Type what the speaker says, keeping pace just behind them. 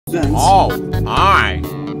vents. Oh, hi.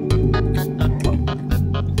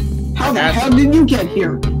 How the hell did you get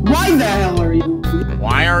here? Why the hell are you?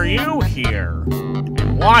 Why are you here?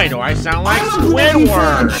 And why do I sound like I'm looking for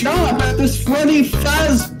a Squidward? job at this Freddy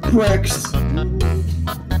Faz bricks.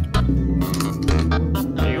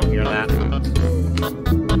 Do you hear that?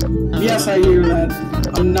 Yes, I hear that.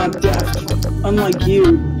 I'm not deaf, unlike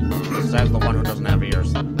you. Says the one who doesn't have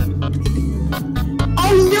ears.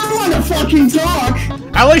 Oh, you wanna fucking talk?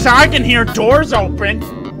 At least I can hear doors open.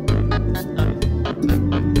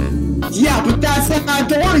 Yeah, but that's not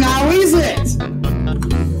door now, is it?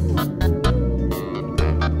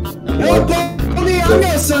 Hey, buddy, I'm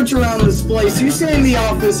gonna search around this place. You stay in the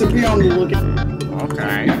office and be on the lookout.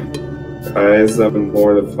 Okay. Eyes up in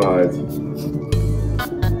 4 to 5.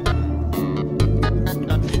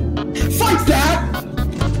 Fuck that!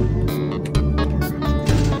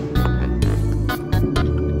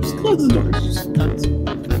 Just close the door.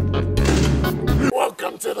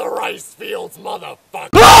 Welcome to the rice fields, motherfucker.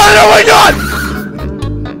 Oh my god!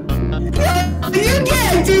 You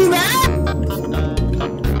can't do that!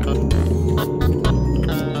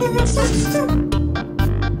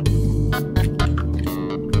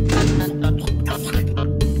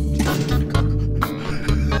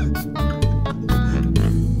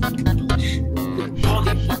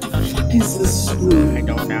 Is this room? I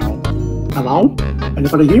don't know. Hello?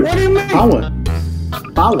 Anybody here? What do you mean? Power.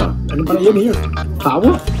 Power. Anybody in here?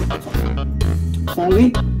 Power?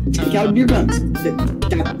 Only take out your guns.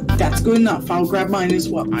 That's good enough. I'll grab mine as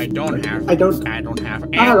well. I don't have. I don't have.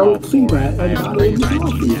 I Ammo don't see for that. it. I have Anybody in the my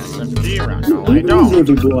office? SMG right now. I Where is don't.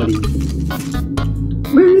 everybody?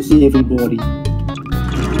 Where is everybody?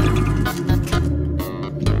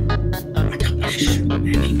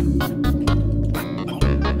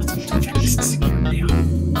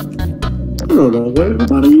 I don't know where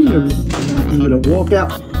everybody is. I'm gonna walk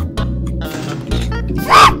out.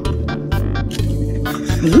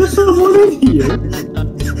 Is there someone in here?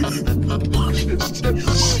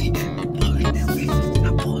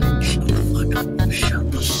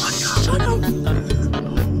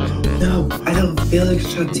 No, I don't feel like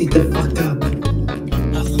shutting the fuck up.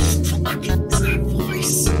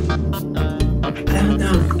 I don't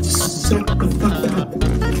know, just shut the fuck up.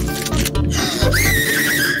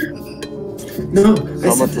 No, I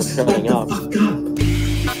said to shut the fuck up.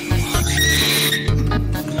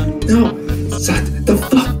 No, shut the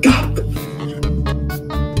fuck up.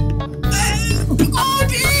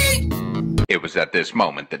 It was at this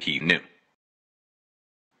moment that he knew.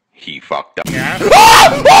 He fucked up. Yeah.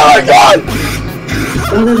 Oh my god!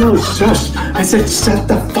 No, shush. I said shut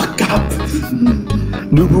the fuck up.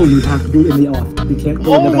 New rule, you have to be in the office. You can't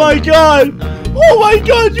go in the Oh my back. god! Oh my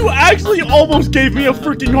god! You actually almost gave me a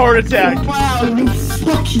freaking heart attack. Wow, you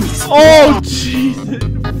fucking. Oh Jesus!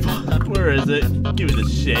 Fuck, where is it? Give me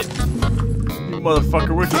this shit. You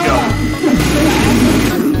motherfucker, where'd you go?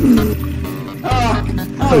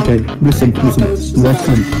 Okay, listen.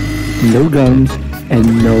 No guns and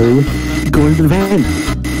no going to the van.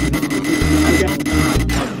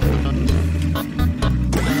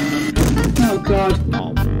 Oh god.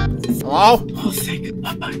 Hello? Oh, thank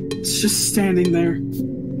God. It's just standing there.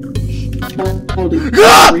 Hold it.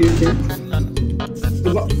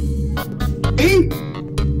 Hey?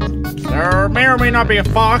 There may or may not be a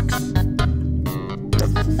fox.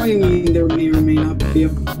 What do you mean there may or may not be a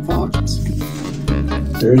fox?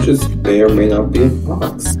 There just may or may not be a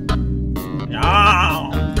fox. No.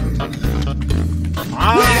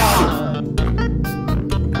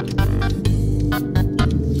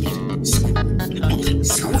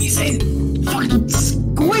 Squeeze in! Fucking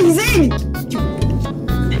squeeze in!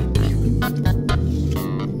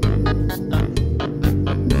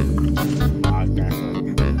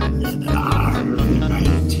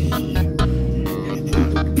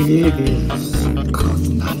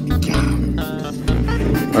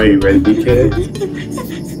 Are you ready, kid?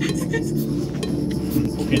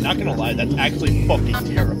 Okay, not gonna lie, that's actually fucking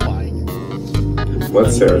terrifying.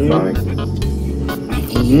 What's terrifying?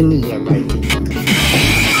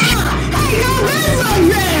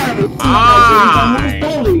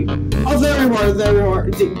 Oh, there you are, there you are.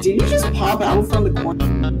 Did you just pop out from the corner?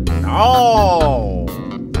 No.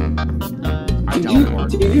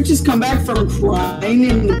 Did you just come back from crying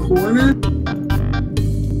in the corner?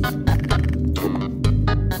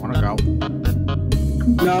 Wanna go?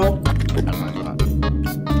 No. That's my spot.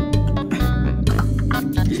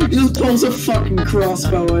 He just pulls a fucking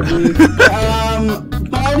crossbow at me.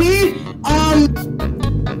 Buddy?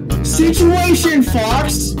 Situation,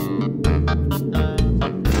 Fox.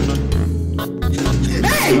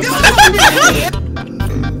 Hey, no!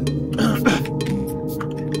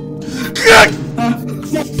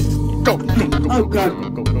 Oh god.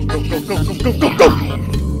 Go, go, go, go, go, go, go, go,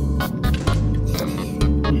 go!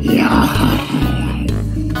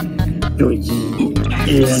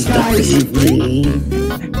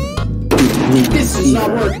 This is not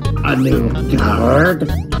working. A new card.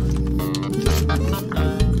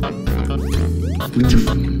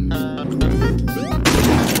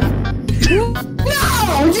 No,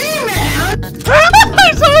 G-Man!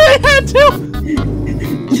 I'm sorry, I had to!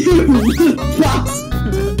 You boss.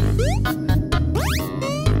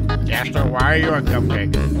 Jasper, why are you a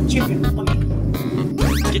cupcake? Chicken.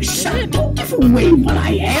 Shut it! Don't give away what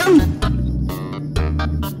I am.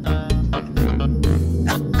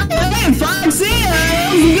 Hey, Foxy!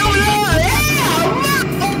 What's going on?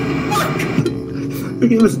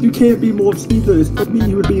 Okay, listen, you can't be more speedless. But me,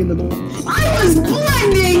 you would be in the mall. I was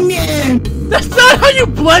blending in! That's not how you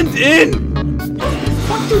blend in!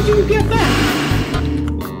 How did you get that?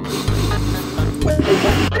 Why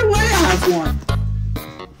do I have one?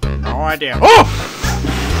 No idea. Oh!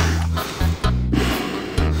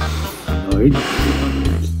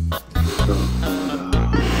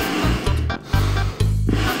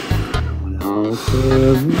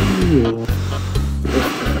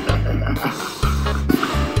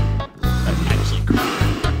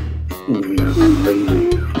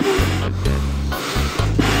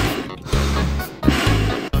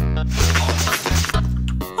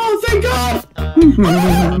 Oh, thank God!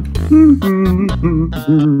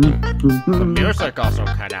 The music also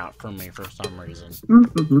cut out for me for some reason.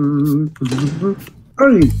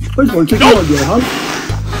 Hey, I just want to check you out there, huh?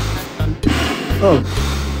 Oh.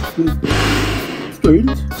 Strange.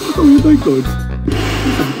 Oh, you night guards.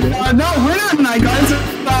 No, we're not night guards. I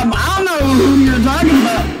don't know who you're talking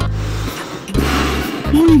about.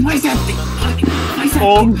 Holy, why is that thing? Why is that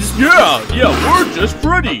Oh, thing? yeah, we're just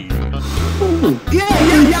pretty. Oh. Yeah,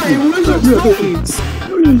 it was a place.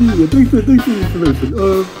 Oh, yeah, thanks for the information.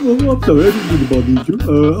 Well, I'm sorry, I didn't mean to bother you.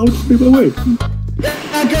 I'll just make my way.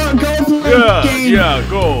 Go play the game. Yeah,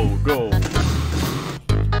 go.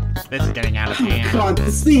 This is getting out of Oh hand. God,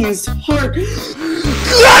 this thing is hard.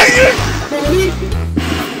 Buddy,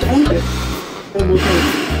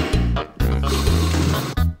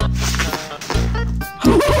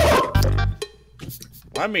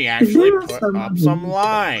 Let me actually put up some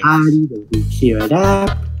lines. I need to be cheered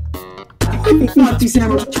up. I want these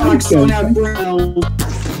animatronics so now brown.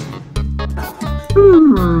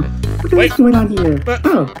 What's Wait. going on here? But,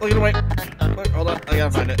 Oh, look at the way. Look, hold on, I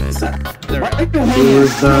gotta find it. There we go.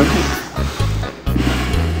 here's the...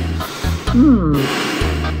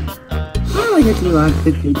 Well, I guess you want to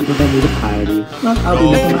take people that need a party. Well, I'll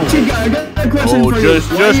be Hey, back. Chica, I got a question Oh, for you.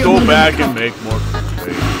 just Why you go wanna- back and make more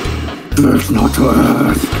cupcakes. There's not to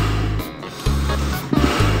ask.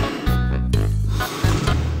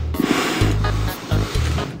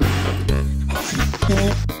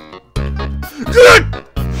 Good!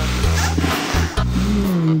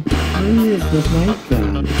 Where is the night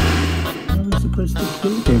guy? I was supposed to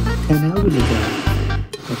kill him 10 hours ago.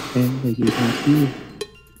 Apparently he's not here.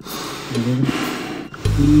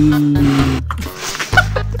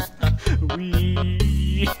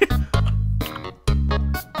 Wee.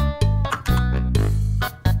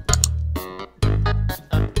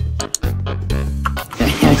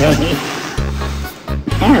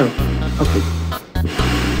 Oh, okay.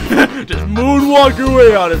 Just moonwalk your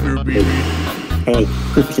way out of here, baby. Hey,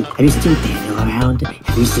 quick, listen, have you seen Daniel around?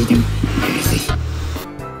 Have you seen him? Where is he?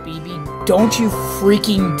 BB, don't you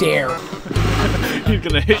freaking dare. He's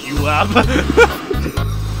gonna hit you, Lab.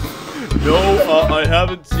 No, I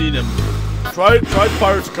haven't seen him. Try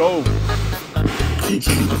Pirate's Cove.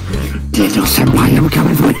 Daniel, somebody, I'm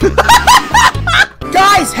coming for you.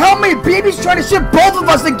 Guys, help me! BB's trying to shoot both of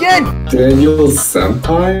us again! Daniel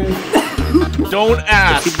Senpai? Don't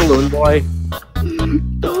ask. Balloon Boy.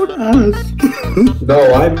 Don't ask.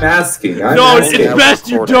 No, I'm asking. No, it's best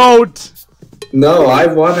you don't. No, I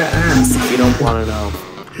want to ask. You don't want to know.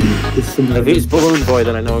 If he's Balloon Boy,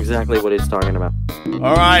 then I know exactly what he's talking about.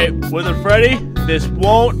 All right, Wizard Freddy, this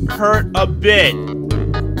won't hurt a bit.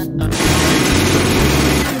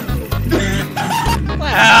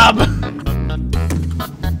 Lab.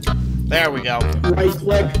 There we go. Right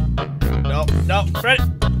click. No, Freddy.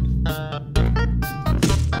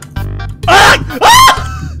 Ah!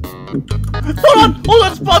 Ah! Hold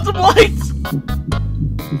on, spots of lights.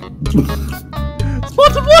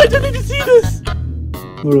 Spots of lights. I need to see this.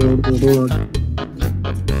 Hold on.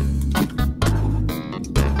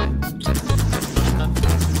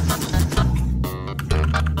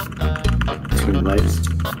 Turn lights.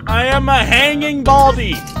 I am a hanging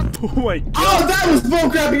baldy. Oh my god. Oh, that was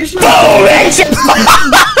bullcrap. You should.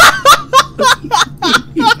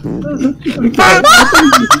 Burn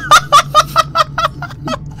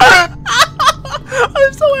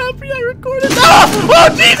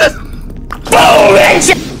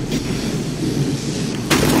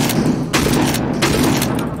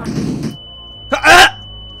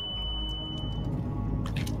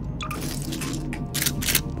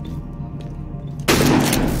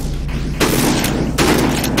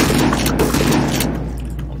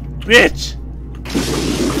bitch!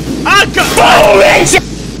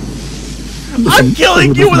 I'm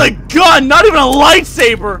killing you with a gun, not even a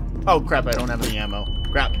lightsaber! Oh crap, I don't have any ammo.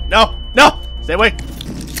 Crap. No! No! Stay away!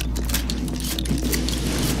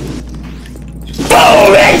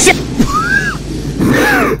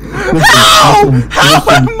 How? How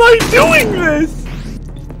am I doing this?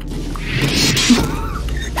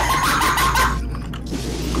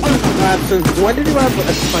 Since when did you have a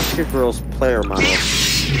Question Girls player model?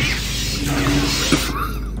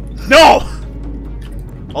 No!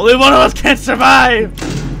 Only one of us can survive!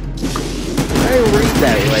 I read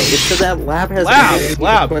that way. It said that lab has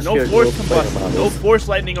Lab! No force combustion. No force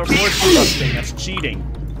lightning or force combusting. That's cheating.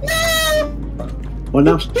 What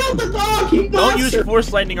now? Kill the dog! He Don't use monster.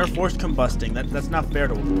 force lightning or force combusting. That's not fair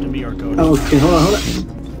to me or Cody. Oh, okay, hold on.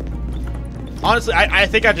 Honestly, I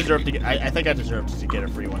think I deserve to get. I think I deserved to get a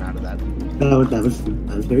free one out of that. No, that was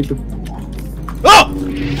very true. Oh!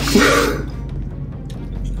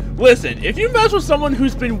 Listen, if you mess with someone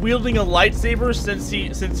who's been wielding a lightsaber since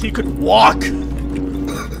he could walk.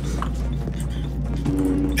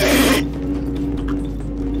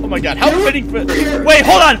 Oh my god, how fitting for— Wait,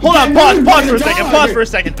 hold on, pause for a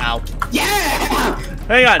second, ow. Yeah!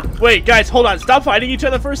 Hang on, wait, guys, hold on, stop fighting each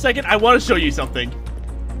other for a second, I want to show you something.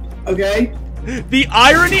 Okay. The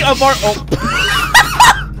irony of our— oh.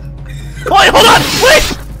 Wait, hold on, wait!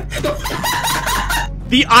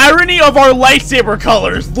 The irony of our lightsaber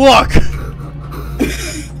colors, look!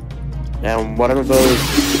 And what are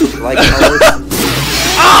those light colors?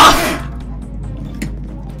 Ah!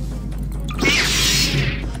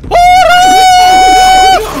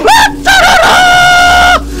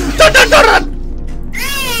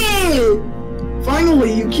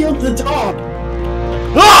 Finally, you killed the dog.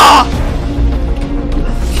 Ah!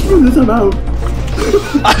 What is this about?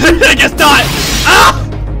 I guess not! Ah!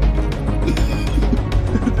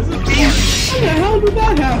 How the hell did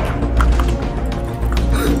that happen?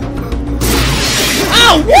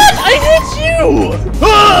 Ow, what? I hit you!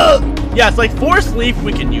 Ah! Yeah, it's like Force Leaf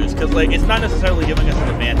we can use, because like it's not necessarily giving us an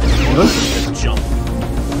advantage. Just jump.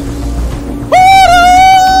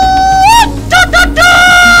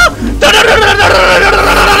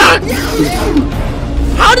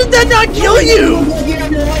 How did that not kill you?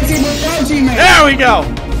 There we go!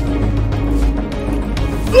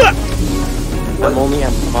 I'm only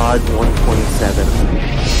at mod 127.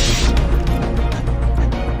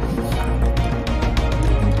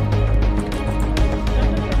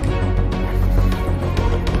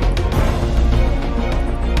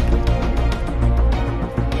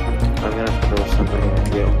 I'm gonna throw something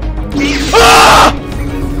at you. Ah!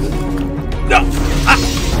 No! Ah!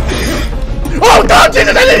 Oh god,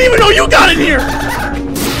 Jesus! I didn't even know you got in here!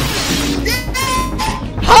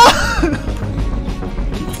 Huh?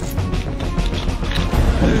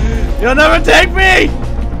 You'll never take me!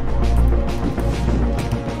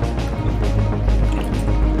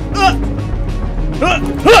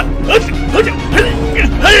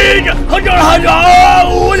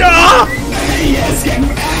 Yes, get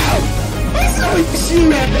out! I saw you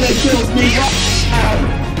She-Man that kills me right now.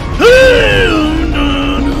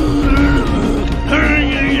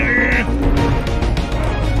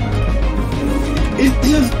 It's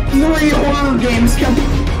just 3 horror games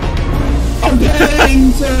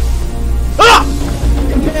comparing to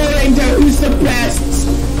who's the best.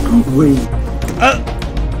 Wait.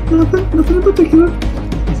 Nothing in particular.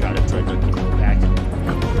 He's got it, so I took the back.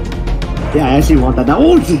 Yeah, I actually want that now.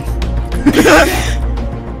 Oh, jeez.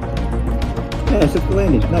 Yeah, it's just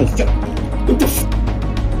landing. Nice. What the f?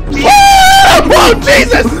 Oh,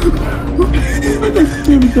 Jesus!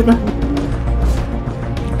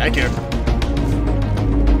 Back here.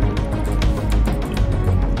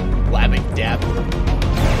 Blabbing dab.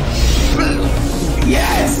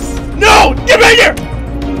 Yes! No! Get back here!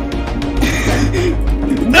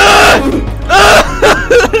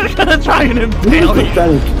 I'm gonna try and impale you.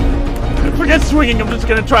 Forget swinging, I'm just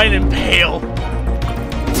gonna try and impale.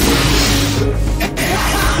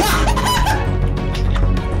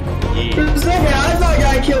 For a second, I thought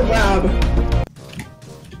I killed Lab.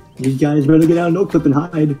 You guys better get out, no clip and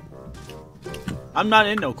hide. I'm not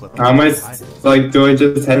in no clip. How am I, like, do I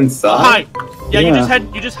just head inside? Hide! Yeah, you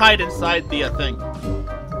just hide inside the thing.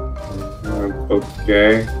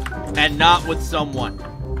 Okay. And not with someone.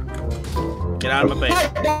 Get out of my base.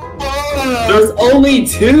 There's only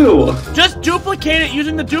 2! Just duplicate it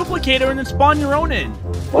using the duplicator and then spawn your own in.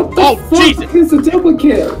 What the fuck Jesus. is a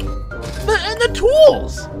duplicate? And the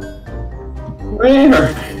tools!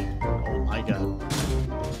 Where? Oh my god.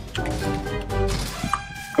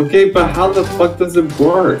 Okay, but how the fuck does it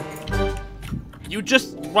work? You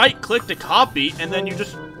just right click to copy, and then you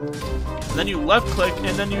just, and then you left click,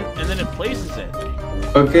 and then it places it.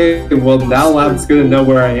 Okay, well now Lab's gonna know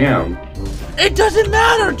where I am. It doesn't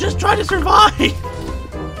matter. Just try to survive.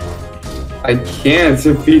 I can't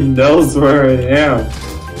if he knows where I am.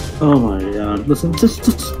 Oh my god. Listen, just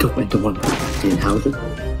go into one and house it.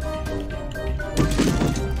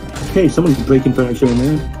 Hey, someone's breaking furniture in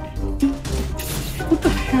there. What the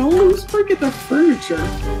hell? Who's breaking the furniture?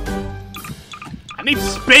 I need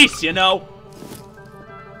space, you know.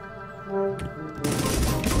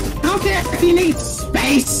 How dare you need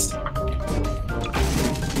space?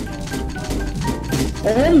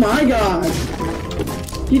 Oh my god!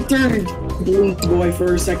 He turned blue boy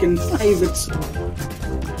for a second.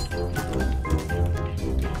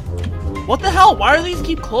 What the hell? Why do these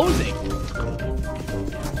keep closing?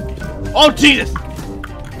 Oh Jesus!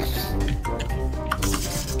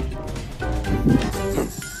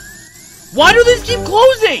 Why do these keep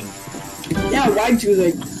closing? Yeah, why do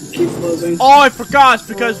they keep closing? Oh, I forgot. It's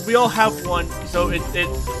because we all have one, so it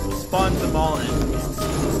spawns them all in.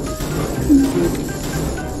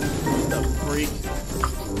 The freak.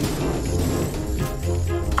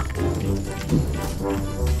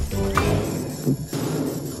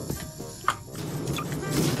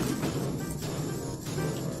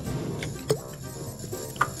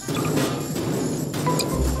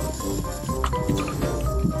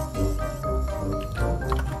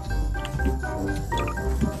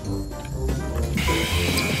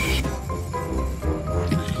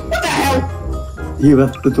 You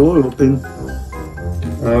left the door open.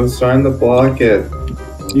 I was trying to block it.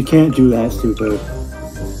 You can't do that, Super.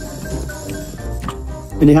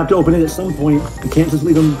 And you have to open it at some point. You can't just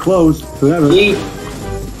leave them closed forever. Yeet.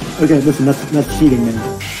 Okay, listen, that's cheating, man.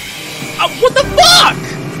 What the fuck?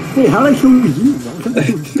 Hey, how did I show you? I was trying to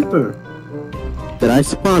show Super. Did I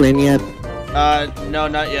spawn in yet? No,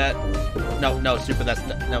 not yet. No, Super, that's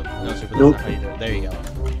no, Super, that's Nope. not how you do it. There you go.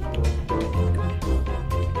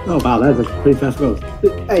 Oh wow, that's a pretty fast growth.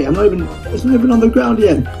 Hey, it's not even on the ground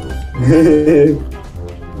yet.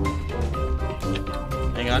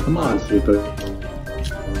 Hang on. Come on, Super.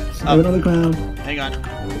 It's not even on the ground. Hang on.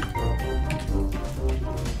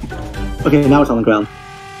 Okay, now it's on the ground.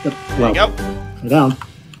 Yep. There you go. Sit down.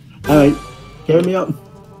 Alright, carry me up.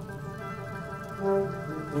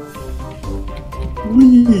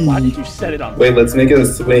 Whee! Why did you set it on? Wait, let's make it a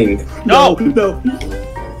swing. No! No!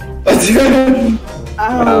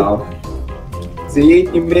 Ow! Wow. See,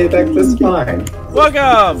 you made it back just fine.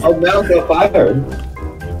 Welcome! Oh, now it's on fire.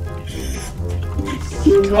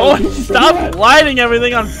 Oh, stop lighting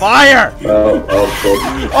everything on fire! Oh, cool.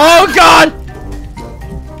 Oh God!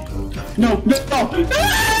 No!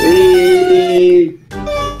 Whee!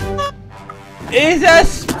 It's a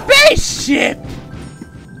spaceship!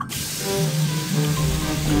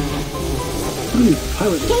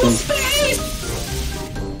 Pirate Full thing. space!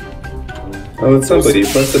 Oh, it's somebody.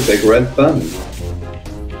 Press the big red button.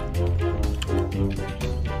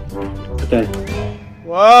 Okay.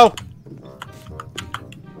 Whoa!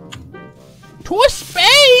 To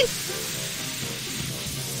space!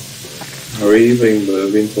 Are we even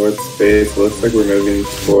moving towards space? Looks like we're moving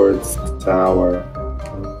towards tower.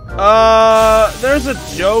 There's a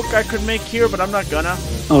joke I could make here, but I'm not gonna.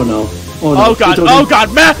 Oh no. Oh no. Oh God! Oh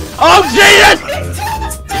God, man! Oh Jesus!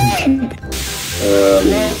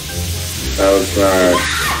 That was not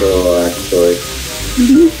cool, actually.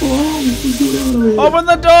 Open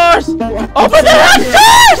the doors! Open the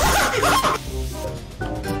doors!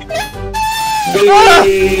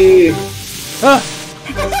 Whee!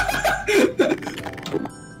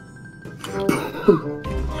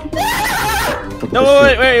 No,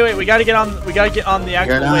 wait! We gotta get on the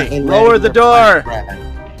actual way. in Lower the door.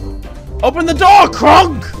 Open the door,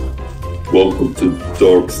 Krunk! Welcome to the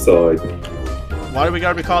dark side. Why do we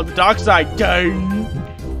gotta be called the dark side, gang?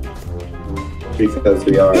 Because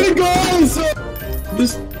we are. Hey guys!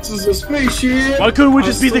 This is a spaceship! Why couldn't we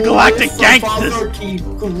just be the galactic gangsters?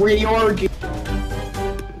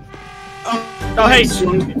 Oh hey,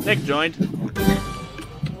 Nick joined.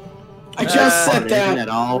 I just said At that.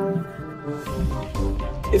 all.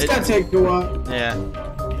 It's gonna take a while. Yeah.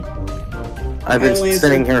 I've been Only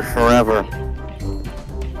sitting here forever.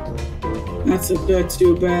 That's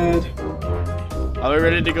too bad. Are we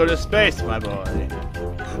ready to go to space, my boy?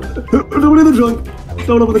 Don't open the trunk.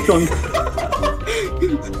 Don't open the trunk.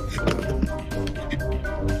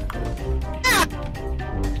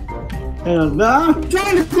 And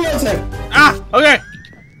Trying to close it! Ah! Okay!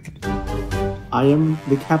 I am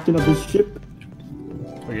the captain of this ship.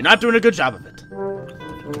 Well, you're not doing a good job of it.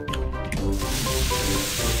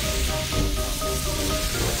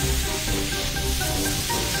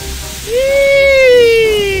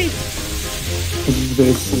 Yee! This is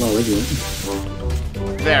very slow, isn't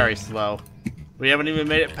it? Very slow. We haven't even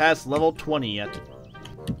made it past level 20 yet.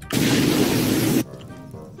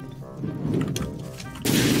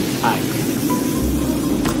 Hi.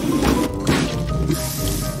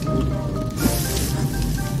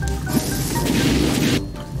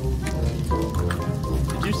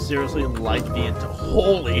 Did you seriously light me into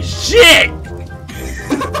holy shit?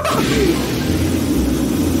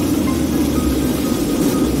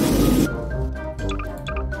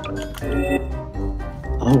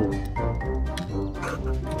 Oh.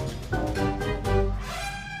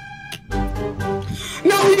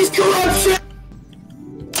 No, he's corruption!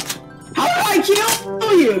 How did I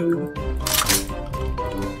kill you?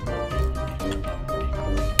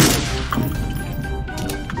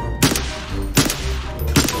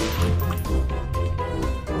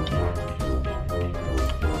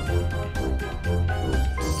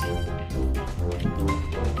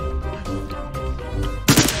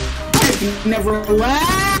 I've never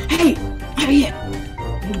laughed. Hey, out of here.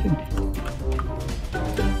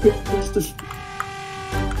 What's this?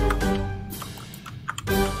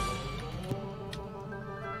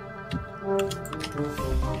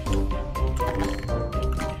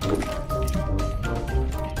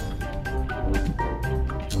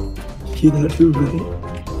 See that too, right?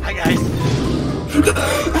 Hi guys.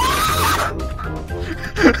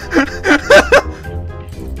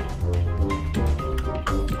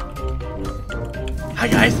 Hi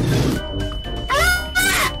guys.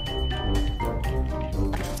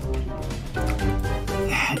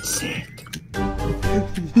 That's it.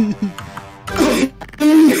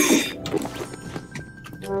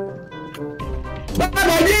 Bob, I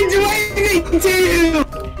didn't do anything to you!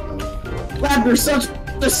 Lab, you're such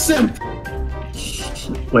a simp!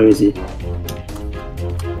 Where is he?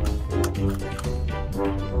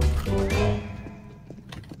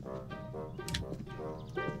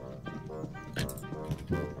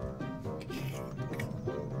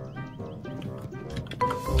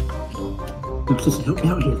 I'm supposed to help me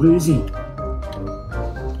out here. Where is he?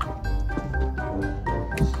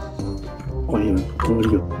 Oh, here. Where'd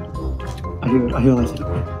he go? I hear lights.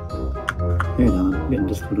 Here now, I'm getting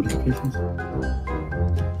Discord notifications.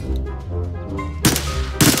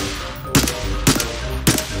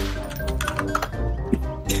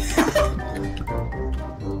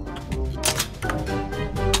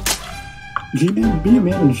 G-Man, be a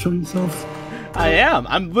man and show yourself. I am.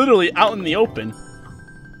 I'm literally out in the open.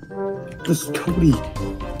 This is Cody.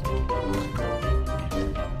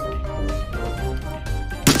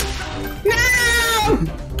 No!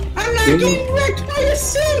 I'm not getting wrecked by a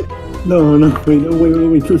simp! No,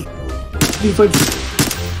 wait, just... Let me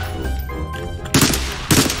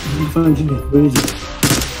find you. Where is he?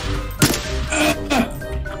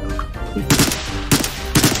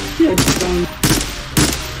 Yeah, it's gone.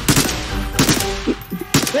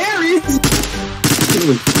 There he is!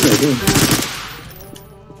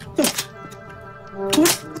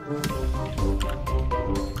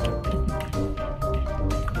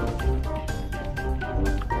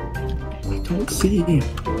 I don't see him.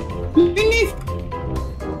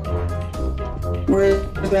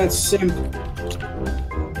 Where's that simp?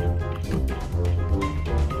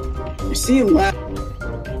 You see left.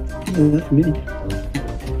 Yeah, that's me.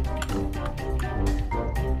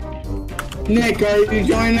 Nick, are you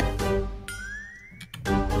joining?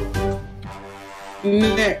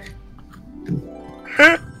 Nick.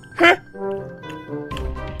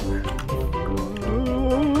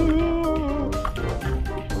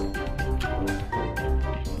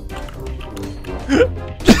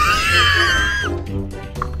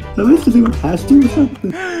 Am I supposed to go past you or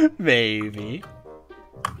something? Maybe.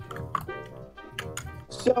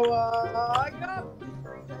 So, I got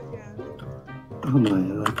again. Oh my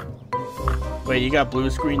god. Wait, you got blue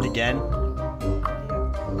screened again?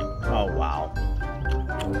 Oh wow. I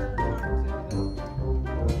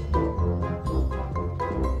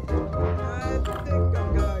think I'm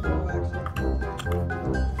gonna go actually.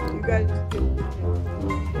 You guys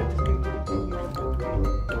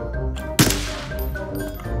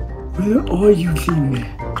Where are you, G-Man?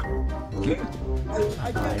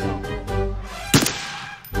 I can't.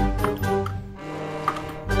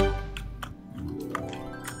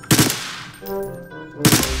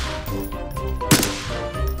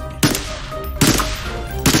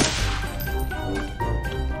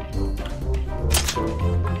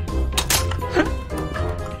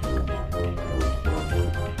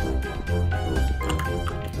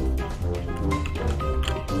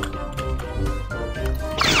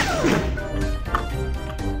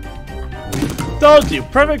 Told you,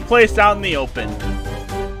 perfect place out in the open.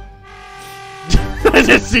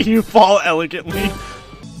 see you fall elegantly.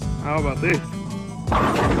 How about this?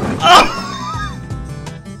 Oh!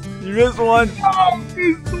 You missed one. Oh,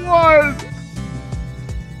 missed one.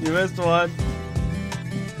 You missed one.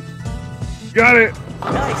 Got it.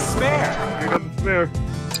 Nice spare. I got the spare.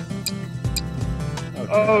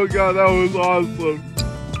 Okay. Oh god, that was awesome.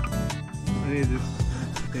 I need this.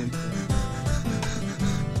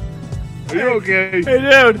 Are you okay? Hey,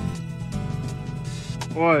 dude.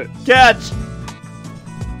 What? Catch.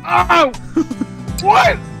 Ow!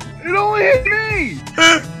 What? It only hit me!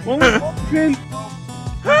 Only one pin.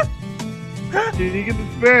 Can you get the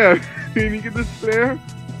spare? Can you get the spare?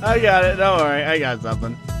 I got it. Don't worry. I got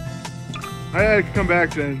something. I had to come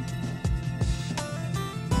back then.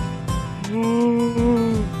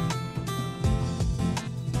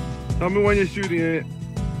 Tell me when you're shooting it.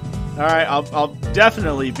 All right. I'll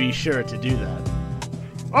definitely be sure to do that.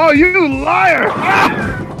 Oh, you liar!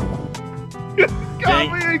 Ah! You got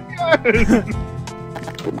Dang. me again!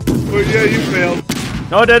 Well, yeah, you failed.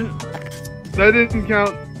 No, it didn't. That didn't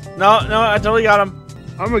count. No, I totally got him.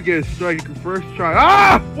 I'm gonna get a strike the first try.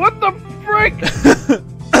 Ah! What the frick?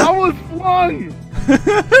 I was flung!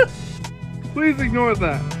 Please ignore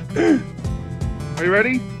that. Are you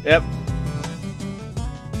ready? Yep.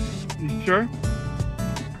 You sure?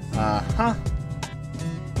 Uh-huh.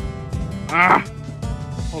 Ah!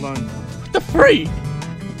 Hold on. What the freak?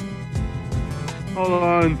 Hold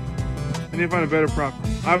on. I need to find a better prop.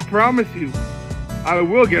 I promise you, I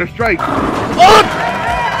will get a strike. Oh!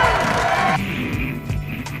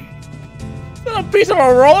 Is that a piece of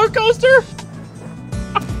a roller coaster?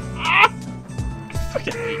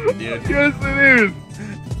 Fucking hate you, dude. Yes, it is.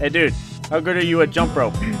 Hey, dude. How good are you at jump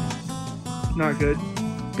rope? Not good.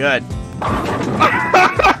 Good.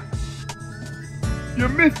 You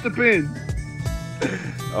missed the pin.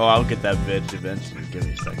 Oh, I'll get that bitch eventually. Give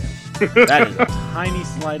me a second. That is a tiny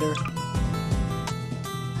slider.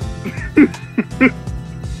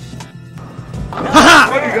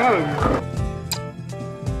 Oh, you got him.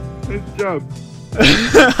 Nice job.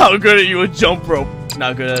 How good are you at jump rope?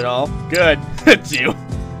 Not good at all. Good. It's you.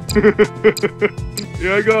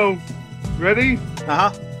 Here I go. Ready?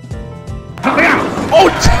 Uh-huh. Oh!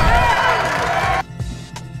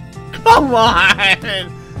 Come on!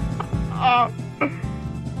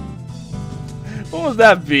 What was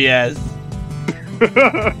that BS?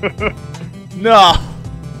 No!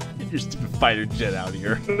 Get your stupid fighter jet out of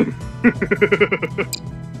here.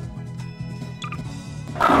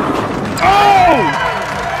 Oh!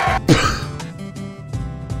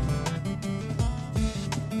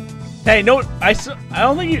 Hey, no, I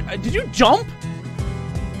don't think you... Did you jump?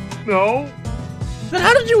 No. Then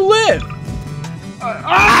how did you live?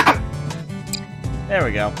 Ah! There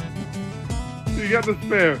we go. You got the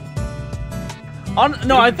spare.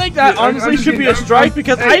 No, I think that honestly should be a strike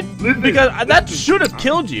because that should have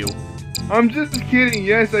killed you. I'm just kidding.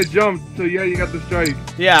 Yes, I jumped. So yeah, you got the strike.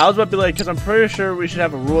 Yeah, I was about to be like, because I'm pretty sure we should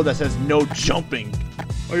have a rule that says no jumping.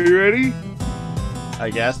 Are you ready? I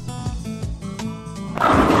guess.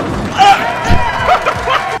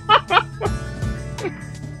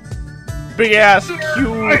 Big ass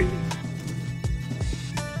cube.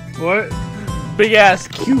 What? Big ass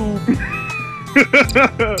cube.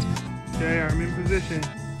 Okay, I'm in position.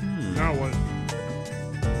 Now what?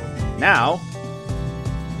 Now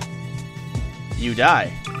you die.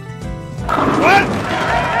 What?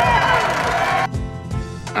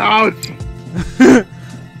 Ouch!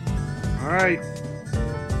 Alright.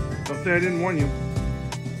 Don't say I didn't warn you.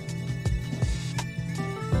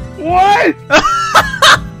 What?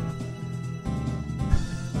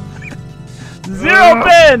 0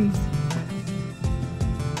 pins!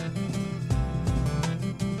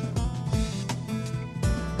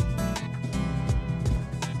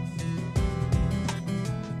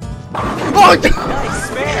 Oh! Nice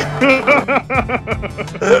spare.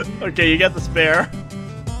 Okay, you get the spare.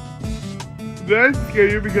 Did I scare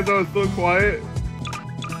you because I was so quiet?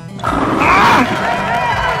 Ah!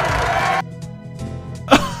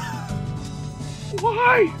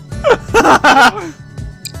 Why?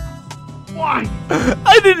 Why?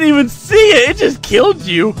 I didn't even see it. It just killed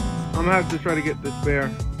you. I'm gonna have to try to get the spare.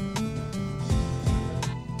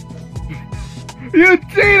 You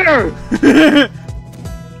cheater!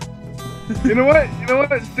 You know what? You know what?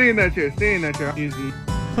 Stay in that chair. Stay in that chair. I'm using.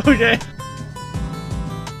 Okay.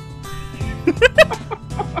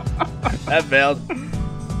 That failed.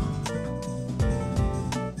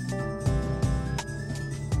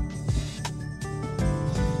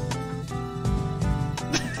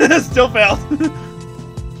 Still failed.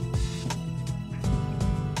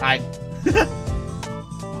 Hi.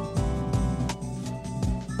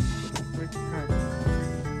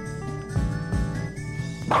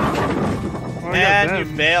 Oh, And you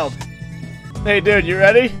failed. Hey, dude, you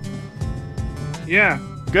ready? Yeah.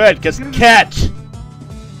 Good, because catch.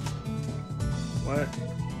 What?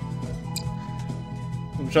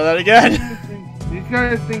 Let me try that again. These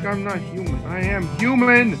guys think I'm not human. I am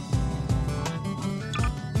human.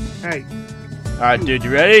 Hey. Alright, dude,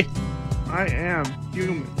 you ready? I am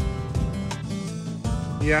human.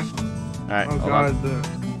 Yeah. Alright, Oh hold god, on. the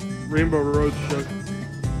Rainbow Road shook.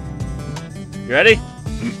 You ready?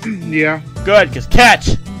 Yeah. Good, because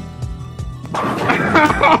catch.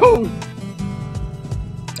 Ow!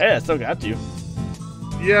 Hey, I still got you.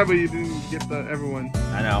 Yeah, but you didn't get the everyone.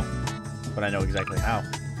 I know. But I know exactly how.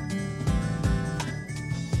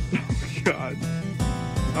 God.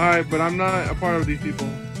 Alright, but I'm not a part of these people.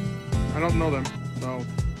 I don't know them, so.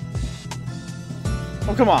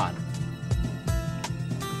 Oh, come on.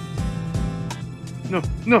 No,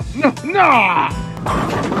 no, no, no!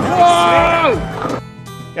 Whoa!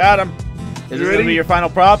 Got him. Is this gonna be your final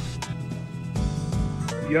prop?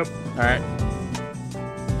 Yep. Alright.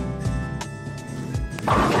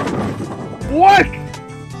 What?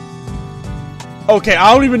 Okay,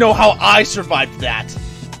 I don't even know how I survived that.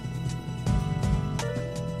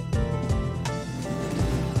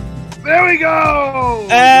 There we go!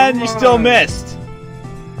 And you still missed.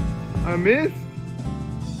 I missed?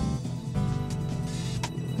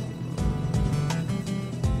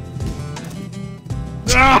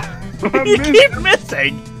 Ah! I You missed. keep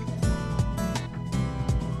missing.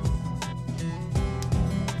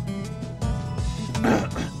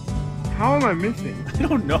 How am I missing? I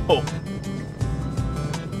don't know.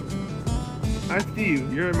 I see you.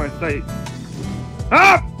 You're in my sight.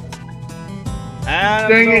 Ah! And I'm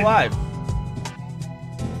Dang still it. alive.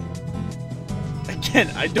 Again,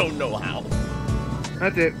 I don't know how.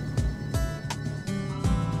 That's it.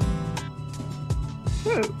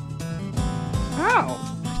 Whoa. How?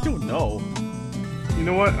 I don't know. You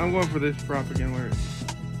know what? I'm going for this prop again. Where?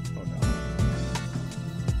 Oh no.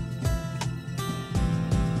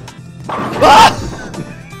 Ah!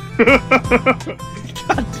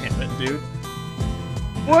 God damn it, dude.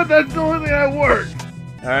 What? That's the only thing that worked.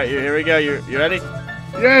 Alright, here we go. You ready?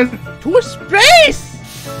 Yes. To a space!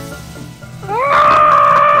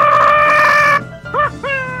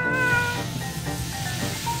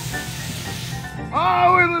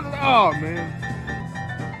 Oh, oh man.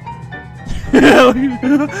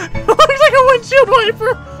 Looks like a windshield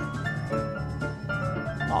wiper.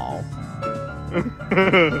 Oh.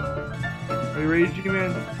 Are you ready,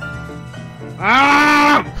 G-Man?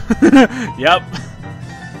 Ah! Yep.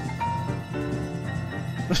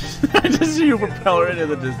 I just see you propeller into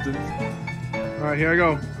the distance. Alright, here I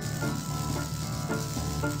go.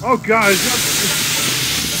 Oh god, it's not...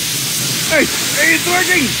 Hey! Hey, it's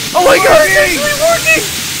working! Oh my god, it's actually working!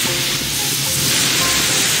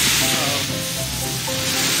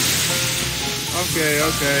 Okay.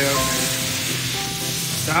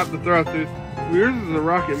 Stop the thrusters. Yours is a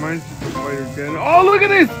rocket, mine's just a fighter jet. Oh, look at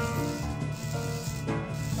this!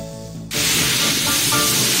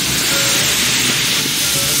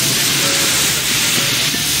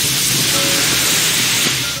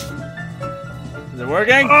 Is it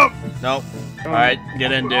working? Oh! Nope. Alright,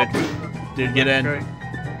 get in, dude. Dude, get in. Okay.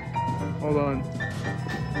 Hold on.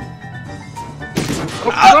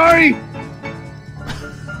 Oh, sorry!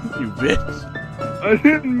 You bitch. I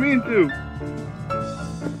didn't mean to.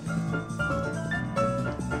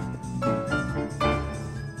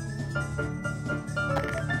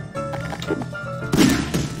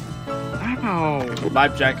 Ow.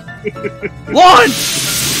 Vibe check. Launch!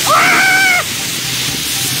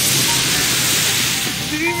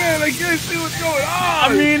 D-Man, I can't see what's going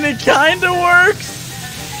on! I mean, it kinda works.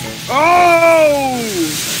 Oh!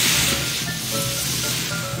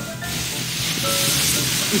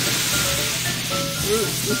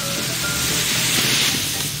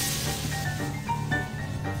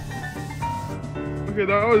 Okay,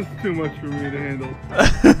 that was too much for me to handle.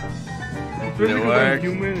 Especially because I'm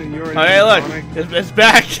human and you're an Okay, look. animatronic. It's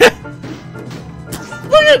back.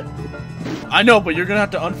 Look at... I know, but you're gonna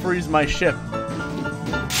have to unfreeze my ship.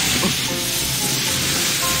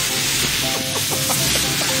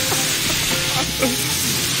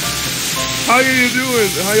 How are you doing?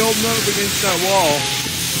 How you holding up against that wall?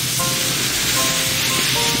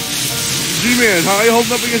 G-Man, how are you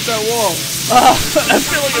holding up against that wall? I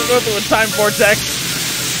feel like I'm going through a time vortex.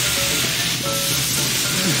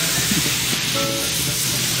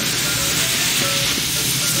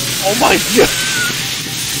 Oh my god!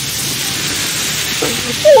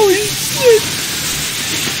 Holy shit!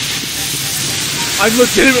 I'm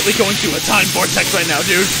legitimately going through a time vortex right now,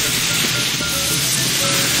 dude.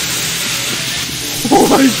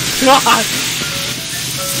 my god!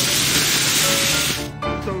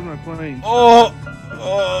 So was my plane. Oh,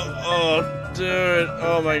 dude.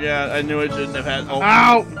 Oh my god. I knew I shouldn't have had. Oh.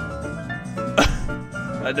 Ow!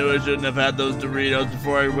 I knew I shouldn't have had those Doritos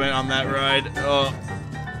before I went on that ride. Oh.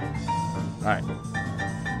 Alright.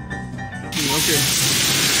 Okay.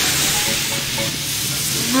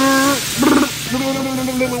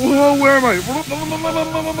 Whoa, where am I?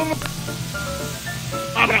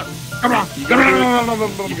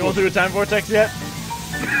 You going through a time vortex yet?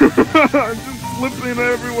 I'm just slipping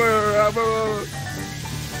everywhere.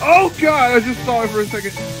 Oh god, I just saw it for a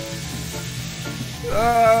second.